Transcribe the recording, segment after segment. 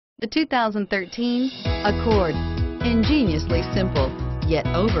The 2013 Accord. Ingeniously simple, yet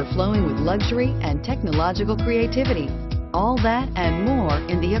overflowing with luxury and technological creativity. All that and more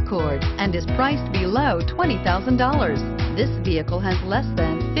in the Accord, and is priced below $20,000. This vehicle has less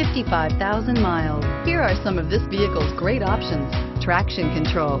than 55,000 miles. Here are some of this vehicle's great options: traction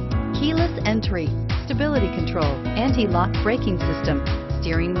control, keyless entry, stability control, anti-lock braking system,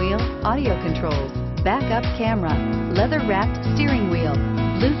 steering wheel audio controls, backup camera, leather-wrapped steering wheel,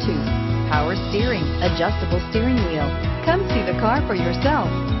 Bluetooth, power steering, adjustable steering wheel. Come see the car for yourself.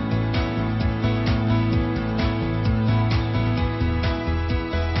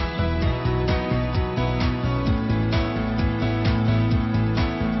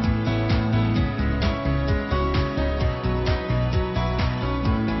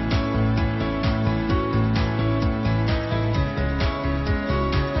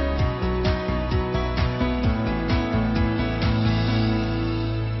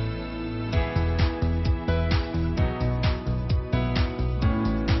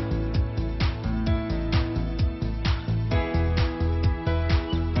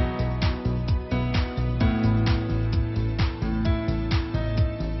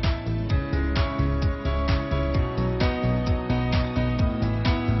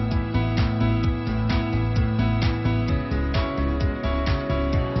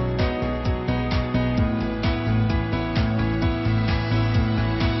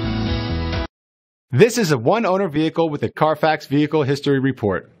 This is a one-owner vehicle with a Carfax Vehicle History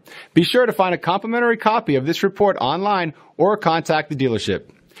Report. Be sure to find a complimentary copy of this report online or contact the dealership.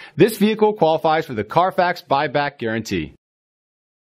 This vehicle qualifies for the Carfax Buyback Guarantee.